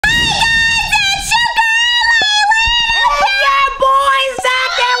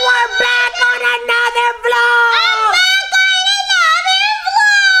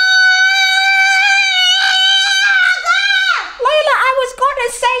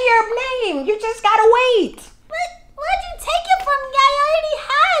coming. You just gotta wait. But where'd you take it from me? I already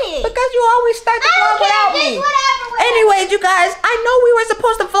had it. Because you always start the vlog without me. Whatever. Anyways, you guys, I know we were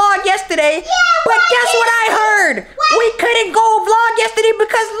supposed to vlog yesterday, but guess what I heard? What? We couldn't go vlog yesterday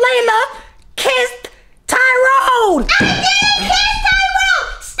because Layla kissed Tyrone. I didn't kiss Tyrone.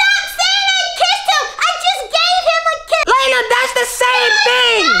 Stop saying I kissed him. I just gave him a kiss. Layla, that's the same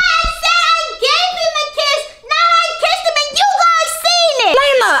thing. I said I gave him a kiss. Now I kissed him and you guys seen it.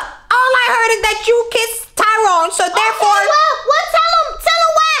 Layla, all I heard is that you kissed Tyrone, so therefore... Okay, well, tell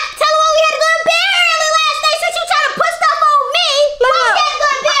him why. Tell him why we had to go to bed early last night since you tried to put stuff on me. Why we had to go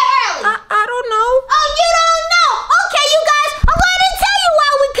to bed early? I don't know. Oh, you don't know? Okay, you guys, I'm going to tell you why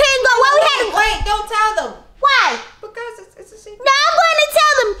we couldn't go. Why we had to go. Wait, don't tell them. Why? Because it's a secret. No, I'm going to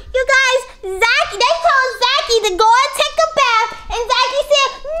tell them. You guys, they told Zachy to go and take a bath, and Zachy said,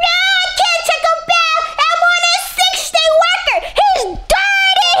 no, I can't take a bath. I'm on a 6-day worker. He's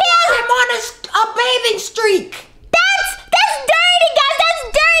dirty. I'm on a bathing streak. That's dirty, guys. That's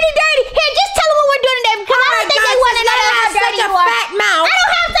dirty. Here, just tell them what we're doing today, because I don't think they want to know how dirty you are. Fat mouth. I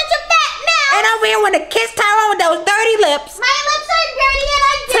don't have such a fat mouth. And over here want to kiss Tyrone with those dirty lips. My lips are dirty, and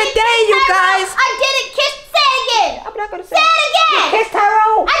I didn't Today, kiss you Tyrone. guys. I didn't kiss. Say it again. I'm not gonna say it again. You kissed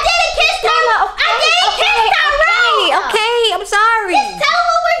Tyrone. I didn't kiss Tyrone. I didn't kiss Tyrone. Okay, I'm sorry. Just tell them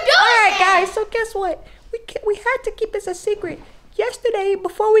what we're doing. All right, guys. So guess what? We had to keep this a secret. Yesterday,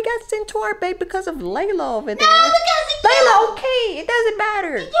 before we got sent to our bed because of Layla over there. No, because of Layla, you. okay, it doesn't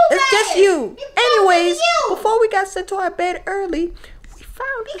matter. You It's just guys. you. It's Anyways, you. before we got sent to our bed early, we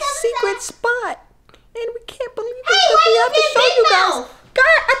found a Because of secret that. spot, and we can't believe it. Hey, but why we you have to being show big you guys. mouth?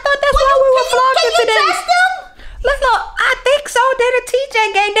 God, I thought that's why we were vlogging today. Can you trust them? Layla, I think so. They're the TJ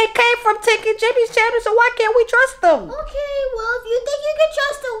gang. They came from Tink and Jimmie's channel, so why can't we trust them? Okay, well, if you think you can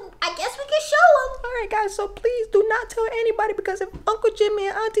trust them, I guess we can show them. All right, guys, so please do not tell anybody, because if Uncle Jimmie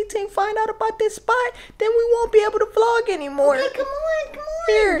and Auntie Tink find out about this spot, then we won't be able to vlog anymore. Okay, come on.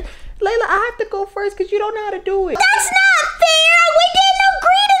 Here, Layla, I have to go first because you don't know how to do it. That's not fair. We didn't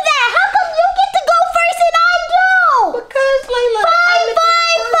agree to that. How come you get to go first and I don't? Because, Layla, Fine.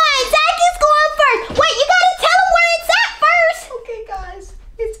 Zach is going first. Wait, you gotta tell him where it's at first. Okay, guys,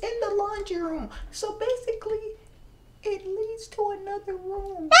 it's in the laundry room. So basically, it leads to another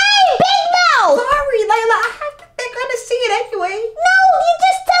room. Hey, big mouth. Sorry, Layla, they're gonna see it anyway. No, you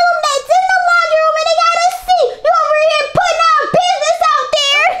just tell them that it's in the laundry room and they gotta see. You over here putting our business out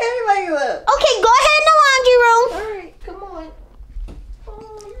there. Okay, Layla. Okay, go ahead in the laundry room. All right, come on.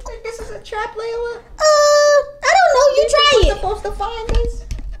 Oh, you think this is a trap, Layla? I don't know. You try We're it. supposed to find this?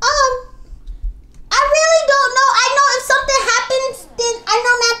 I really don't know. I know if something happens, then I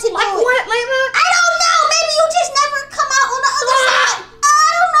know not to Like do it. what, Layla? I don't know. Maybe you just never come out on the other side. I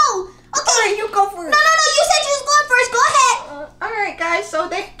don't know. Okay. All right, you go first. No. You said you was going first. Go ahead. All right, guys. So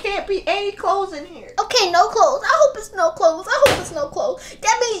there can't be any clothes in here. Okay, no clothes. I hope it's no clothes.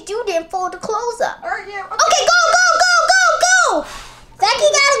 That means you didn't fold the clothes up. All right, yeah. Okay, go. Zachy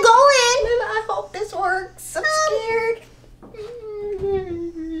gotta go in. Layla, I hope this works. I'm scared.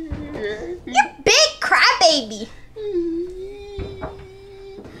 You big crybaby.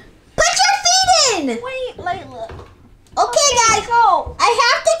 Put your feet in. Wait, Layla. Okay, guys. Go. I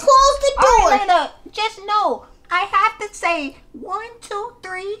have to close the door. All right, Layla. Just know I have to say 1, 2,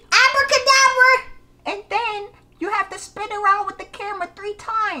 3, Abracadabra. and then you have to spin around with the camera 3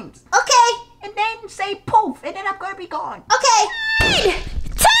 times, Okay. and then say poof, and then I'm gonna be gone. Okay. 1, 2, 3,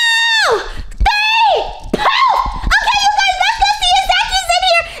 poof! Okay, you guys, let's go see if Zachy's in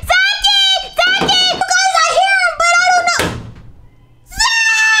here. Zachy! You guys, I hear him, but I don't know.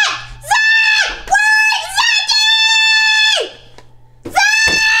 Zach! Where? Zachy!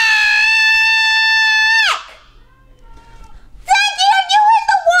 Zachy, are you in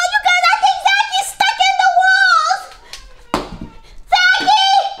the wall? You guys, I think Zachy's stuck in the walls. Zachy!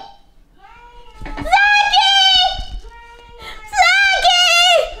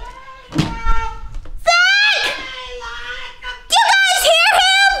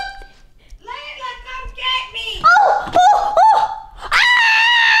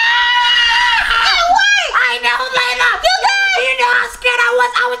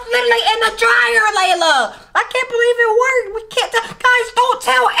 I was literally in the dryer, Layla. I can't believe it worked. We can't guys, don't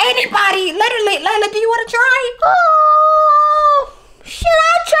tell anybody. Literally, Layla, do you want to try? Oh, should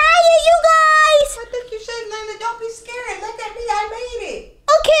I try it, you guys? I think you should, Layla. Don't be scared. Look at me. I made it.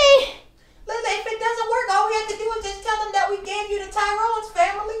 Okay. Layla, if it doesn't work, all we have to do is just tell them that we gave you to Tyrone's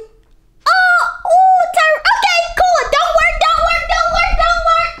family. Okay, cool. Don't work.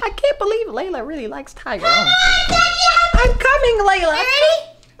 I can't believe Layla really likes Tyrone. Come on, Daddy. I'm coming, Layla. You ready?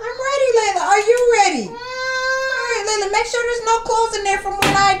 I'm ready, Layla. Are you ready? All right, Layla, make sure there's no clothes in there from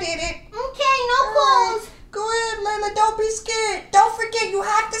when I did it. Okay, no clothes. Go ahead, Layla. Don't be scared. Don't forget, you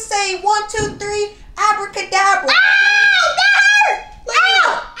have to say 1, 2, 3, abracadabra. Ow! That hurt! Layla,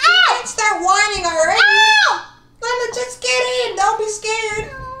 Ow! you Ow! can't start whining already. Ow! Layla, just get in. Don't be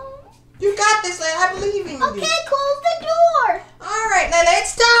scared. You got this, Layla. I believe in you. Okay, close the door. All right, Layla,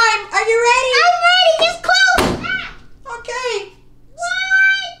 it's time. Are you ready? I'm ready. Just close. Ah. Okay.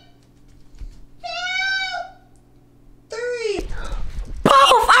 1, 2, 3. Poof!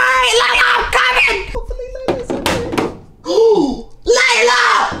 All right, Layla, I'm coming. Hopefully, Layla's okay. Layla!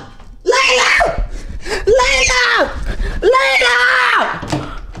 Layla! Layla! Layla!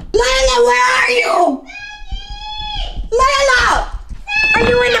 Layla, where are you? Layla! Are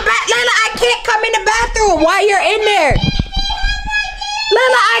you in the bath? Layla, I can't come in the bathroom while you're in there.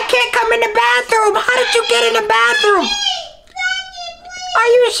 Layla, I can't come in the bathroom. How did you get in the bathroom? Are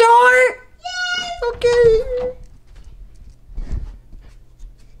you sure? Okay.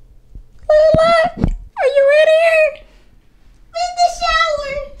 Layla, are you in here? in the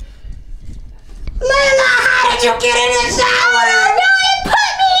shower. Layla, how did you get in the shower? No, it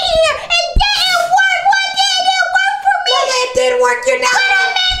put me here. It didn't work. Why didn't it work for me? Layla, it did work. You're not. But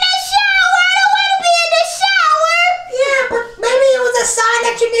I'm in the shower. I don't want to be in the shower. Yeah, but maybe it was a sign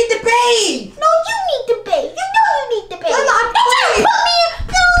that you need to bathe. No, you need to bathe. You know you need to bathe. Layla, I'm clean. Put me in.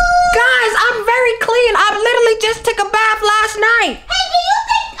 No. Guys, I'm very clean. I literally just took a bath last night. Hey, do you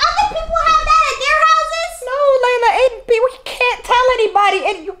think other people have that at their houses? No, Layla, we can't tell anybody.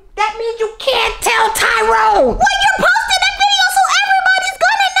 That means you can't tell Tyrone. Well, you're posting that video so everybody's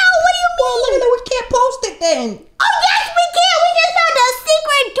gonna know. What do you mean? Well, Layla, we can't post it then. Oh, yes, we can. We just found a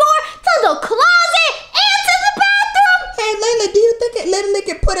secret door to the closet and to the bathroom. Hey, Layla, do you think it literally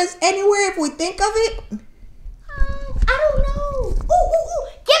could put us anywhere if we think of it? I don't know. Ooh.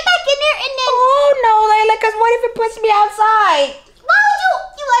 Get back in there and then... Oh, no, Layla, because what if it puts me outside? Why would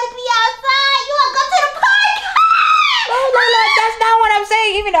you want to be outside? You want to go to the park? No, Layla, that's not what I'm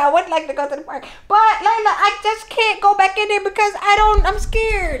saying, even though I would like to go to the park. But, Layla, I just can't go back in there because I'm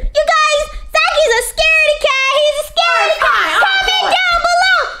scared. You guys, Zacky's a scaredy cat. He's a scaredy cat. Comment down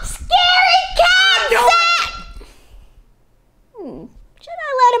below. Scary cat, Zack. Should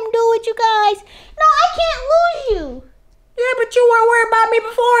I let him do it, you guys? No, I can't lose you. Yeah, but you weren't worried about me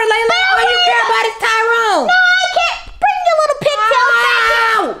before, Layla. All you care about is Tyrone. No, I can't. Bring your little pigtail back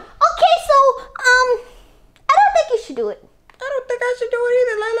here. Okay, so, I don't think you should do it. I don't think I should do it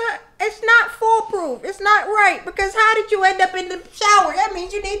either, Layla. It's not foolproof. It's not right. Because how did you end up in the shower? That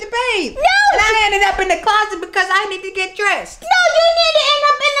means you need to bathe. No. And I ended up in the closet because I need to get dressed. No, you need to end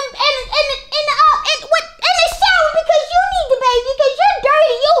up in the shower because you need to bathe because you're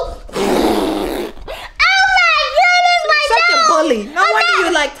dirty. Oh my goodness, my Such a nose. bully. No wonder you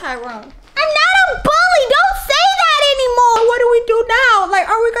like Tyrone. I'm not a bully. Don't say that anymore. What do we do now? Like,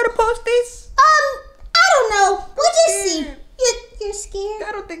 are we gonna post this? I don't know. We'll just see. You're scared?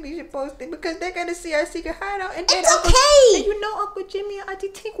 I don't think we should post it because they're gonna see our secret hideout and then It's okay. And you know Uncle Jimmie and Auntie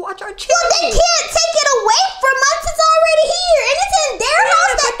Tink watch our channel. Well, they can't take it away from us. It's already here, and it's in their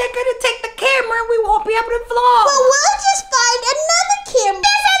house. But they're gonna take the camera and we won't be able to vlog. Well, we'll just find another camera.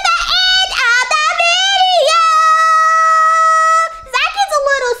 This is the end of the video. Zach is a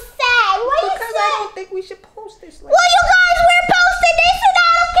little sad. Why are you Because sad? I don't think we should post this. Like, Well, you guys, we're posting this, and I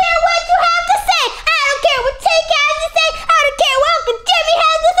don't care what you have to say. I don't care what Tink has to say. I don't care what Uncle Jimmie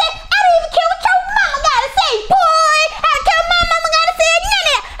has to say. I don't even care what your mama gotta say, boy. I don't care what my mama gotta say. None of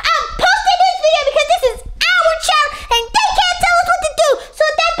that. I'm posting this video because this is our channel, and they can't tell us what to do. So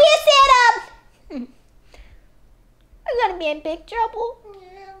with that being said, I'm gonna be in big trouble.